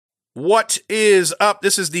What is up?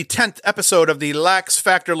 This is the 10th episode of the Lax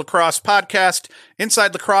Factor Lacrosse podcast.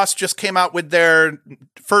 Inside Lacrosse just came out with their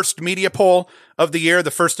first media poll of the year,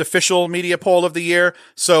 the first official media poll of the year.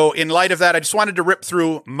 So in light of that, I just wanted to rip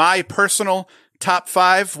through my personal top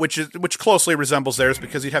five, which closely resembles theirs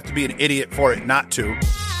because you'd have to be an idiot for it not to.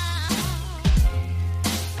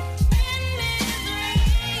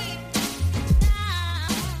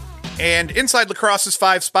 And inside Lacrosse's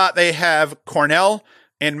five spot, they have Cornell.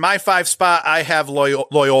 In my five spot, I have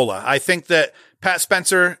Loyola. I think that Pat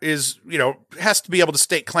Spencer has to be able to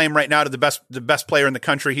stake claim right now to the best player in the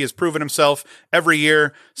country. He has proven himself every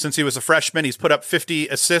year since he was a freshman. He's put up 50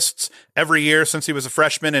 assists every year since he was a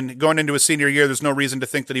freshman, and going into his senior year, there's no reason to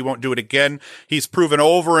think that he won't do it again. He's proven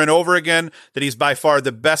over and over again that he's by far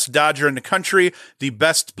the best Dodger in the country, the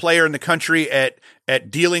best player in the country at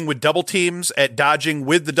dealing with double teams, at dodging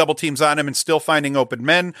with the double teams on him and still finding open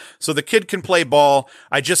men. So the kid can play ball.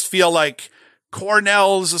 I just feel like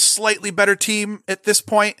Cornell is a slightly better team at this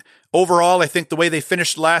point. Overall, I think the way they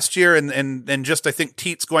finished last year and I think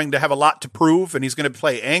Teet's going to have a lot to prove and he's going to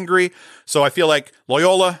play angry. So I feel like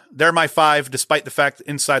Loyola, they're my five, despite the fact that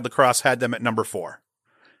Inside Lacrosse had them at number 4.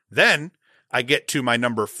 Then I get to my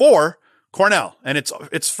number 4, Cornell, and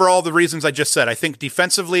it's for all the reasons I just said. I think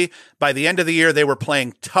defensively, by the end of the year, they were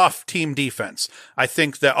playing tough team defense. I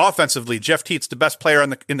think that offensively, Jeff Teet's the best player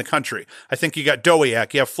in the country. I think you got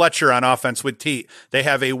Dowiak, you have Fletcher on offense with Teet. They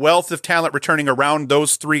have a wealth of talent returning around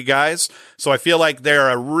those three guys. So I feel like they're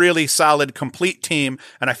a really solid, complete team,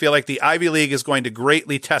 and I feel like the Ivy League is going to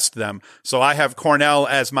greatly test them. So I have Cornell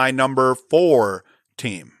as my number 4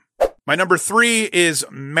 team. My number 3 is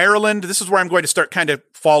Maryland. This is where I'm going to start kind of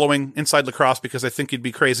following Inside Lacrosse because I think you'd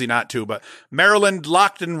be crazy not to. But Maryland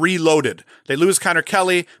locked and reloaded. They lose Connor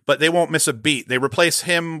Kelly, but they won't miss a beat. They replace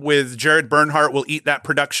him with Jared Bernhardt, will eat that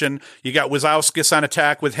production. You got Wazowskis on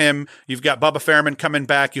attack with him. You've got Bubba Fairman coming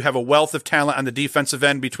back. You have a wealth of talent on the defensive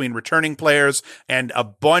end between returning players and a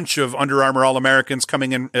bunch of Under Armour All-Americans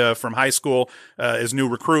coming in from high school as new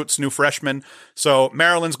recruits, new freshmen. So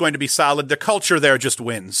Maryland's going to be solid. The culture there just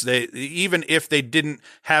wins. Even if they didn't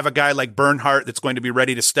have a guy like Bernhardt that's going to be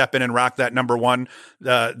ready to step in and rock that number 1,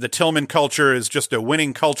 the Tillman culture is just a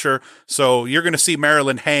winning culture. So you're going to see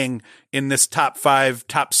Maryland hang in this top 5,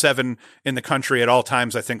 top 7 in the country at all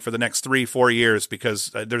times, I think, for the next 3-4 years,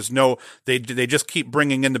 because they just keep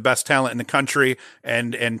bringing in the best talent in the country,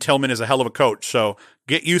 and Tillman is a hell of a coach. So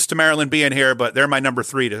get used to Maryland being here, but they're my number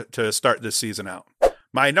 3 to start this season out.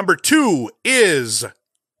 My number 2 is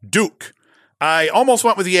Duke. I almost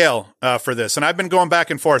went with Yale for this, and I've been going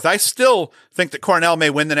back and forth. I still think that Cornell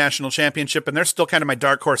may win the national championship, and they're still kind of my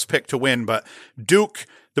dark horse pick to win. But Duke,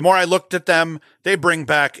 the more I looked at them, they bring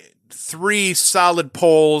back 3 solid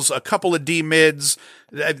poles, a couple of D-mids.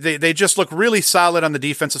 They just look really solid on the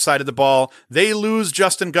defensive side of the ball. They lose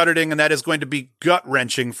Justin Gutterding, and that is going to be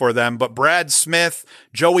gut-wrenching for them. But Brad Smith,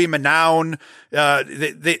 Joey Manown,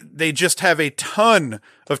 they just have a ton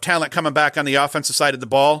of talent coming back on the offensive side of the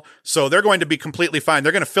ball. So they're going to be completely fine.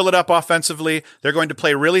 They're going to fill it up offensively. They're going to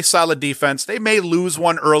play really solid defense. They may lose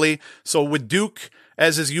one early. So with Duke,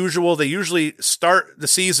 as is usual, they usually start the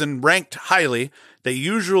season ranked highly. They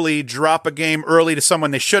usually drop a game early to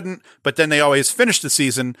someone they shouldn't, but then they always finish the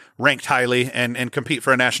season ranked highly and compete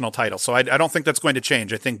for a national title. So I don't think that's going to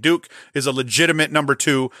change. I think Duke is a legitimate number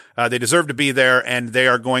 2. They deserve to be there, and they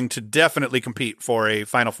are going to definitely compete for a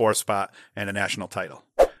Final Four spot and a national title.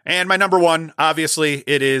 And my number 1, obviously,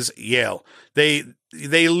 it is Yale. They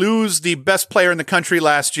lose the best player in the country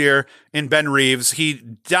last year in Ben Reeves. He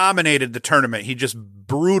dominated the tournament. He just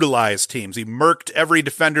brutalized teams. He murked every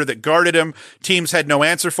defender that guarded him. Teams had no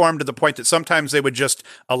answer for him, to the point that sometimes they would just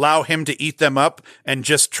allow him to eat them up and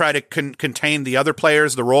just try to contain the other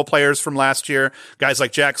players, the role players from last year, guys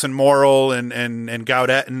like Jackson Morrill and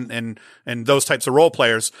Gaudet and those types of role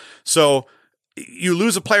players. So you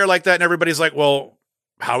lose a player like that, and everybody's like, well,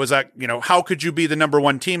 how is that, how could you be the number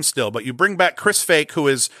 1 team still? But you bring back Chris Fake, who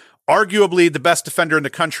is arguably the best defender in the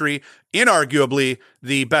country, inarguably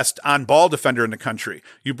the best on-ball defender in the country.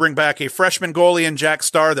 You bring back a freshman goalie in Jack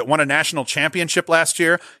Starr that won a national championship last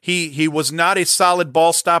year. He was not a solid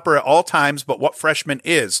ball stopper at all times, but what freshman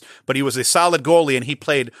is. But he was a solid goalie, and he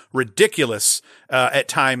played ridiculous at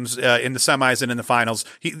times in the semis and in the finals.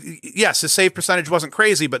 Yes, his save percentage wasn't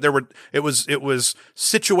crazy, but it was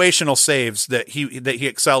situational saves that he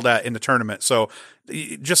excelled at in the tournament. So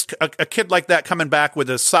just a kid like that coming back with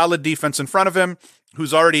a solid defense in front of him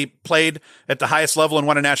who's already played at the highest level and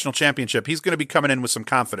won a national championship. He's going to be coming in with some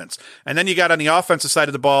confidence. And then you got on the offensive side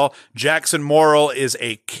of the ball, Jackson Morrill is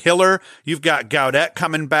a killer. You've got Gaudet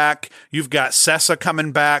coming back. You've got Sessa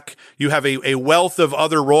coming back. You have a wealth of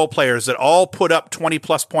other role players that all put up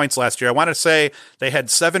 20-plus points last year. I want to say they had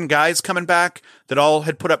 7 guys coming back that all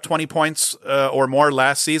had put up 20 points or more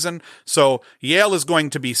last season. So Yale is going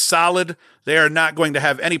to be solid. They are not going to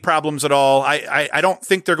have any problems at all. I don't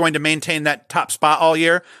think they're going to maintain that top spot all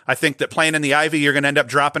year. I think that playing in the Ivy, you're going to end up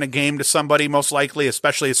dropping a game to somebody most likely,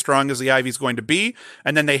 especially as strong as the Ivy is going to be.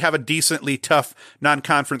 And then they have a decently tough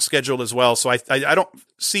non-conference schedule as well. So I don't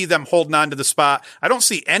see them holding on to the spot. I don't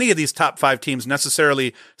see any of these top 5 teams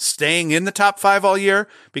necessarily staying in the top 5 all year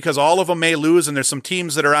because all of them may lose. And there's some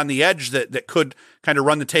teams that are on the edge that could kind of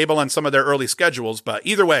run the table on some of their early schedules. But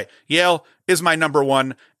either way, Yale is my number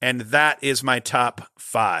 1, and that is my top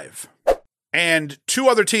 5. And 2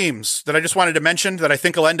 other teams that I just wanted to mention that I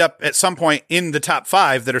think will end up at some point in the top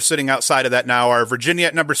 5 that are sitting outside of that now are Virginia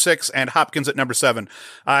at number 6 and Hopkins at number 7.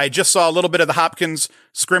 I just saw a little bit of the Hopkins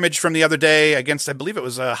scrimmage from the other day against, I believe it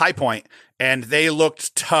was High Point, and they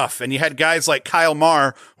looked tough. And you had guys like Kyle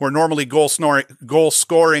Marr, who are normally goal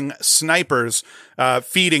scoring snipers,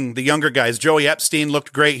 feeding the younger guys. Joey Epstein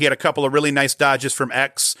looked great. He had a couple of really nice dodges from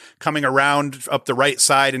X coming around up the right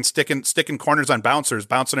side and sticking corners on bouncers,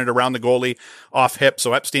 bouncing it around the goalie off hip.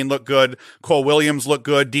 So Epstein looked good. Cole Williams looked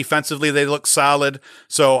good. Defensively, they look solid.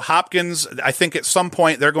 So Hopkins, I think at some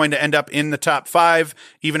point they're going to end up in the top 5,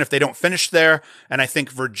 even if they don't finish there. And I think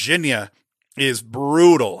Virginia is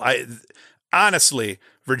brutal. Honestly,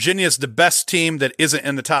 Virginia is the best team that isn't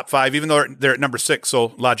in the top 5, even though they're at number 6.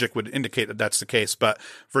 So logic would indicate that that's the case. But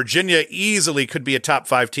Virginia easily could be a top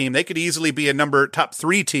 5 team. They could easily be a top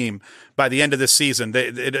 3 team by the end of this season.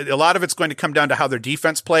 A lot of it's going to come down to how their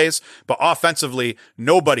defense plays, but offensively,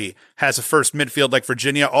 nobody has a first midfield like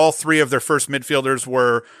Virginia. All 3 of their first midfielders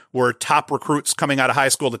were top recruits coming out of high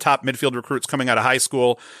school, the top midfield recruits coming out of high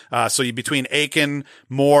school. So between Aiken,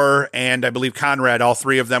 Moore, and I believe Conrad, all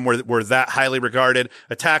 3 of them were that highly regarded.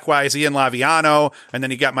 Attack-wise, Ian Laviano, and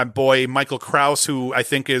then you got my boy Michael Kraus, who I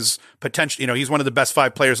think is potentially, he's one of the best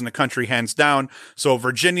 5 players in the country, hands down. So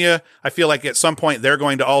Virginia, I feel like at some point they're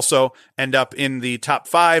going to also end up in the top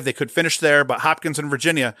 5. They could finish there, but Hopkins and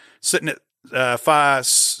Virginia sitting at 5,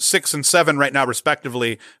 6, and 7 right now,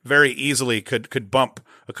 respectively, very easily could bump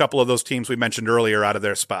a couple of those teams we mentioned earlier out of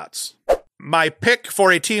their spots. My pick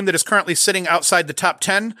for a team that is currently sitting outside the top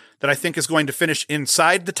 10 that I think is going to finish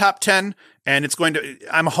inside the top 10, and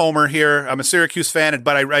I'm a homer here. I'm a Syracuse fan,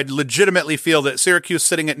 but I legitimately feel that Syracuse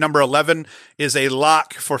sitting at number 11 is a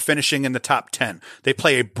lock for finishing in the top 10. They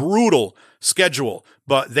play a brutal schedule,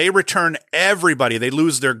 but they return everybody. They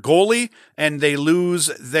lose their goalie and they lose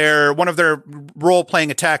one of their role-playing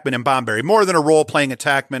attackmen in Bomberry. More than a role-playing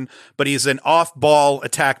attackman, but he's an off-ball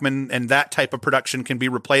attackman, and that type of production can be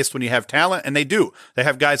replaced when you have talent, and they do. They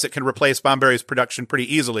have guys that can replace Bomberry's production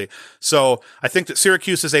pretty easily. So I think that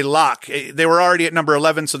Syracuse is a lock. They were already at number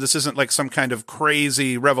 11, so this isn't like some kind of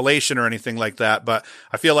crazy revelation or anything like that, but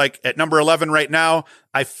I feel like at number 11 right now,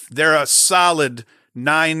 they're a solid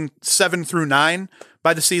 7 through 9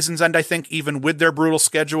 by the season's end. I think even with their brutal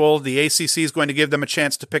schedule, the ACC is going to give them a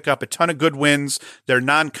chance to pick up a ton of good wins. Their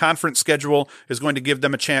non-conference schedule is going to give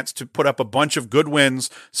them a chance to put up a bunch of good wins.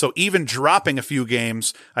 So even dropping a few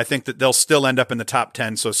games, I think that they'll still end up in the top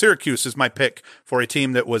 10. So Syracuse is my pick for a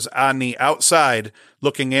team that was on the outside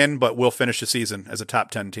looking in, but will finish the season as a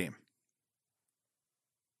top 10 team.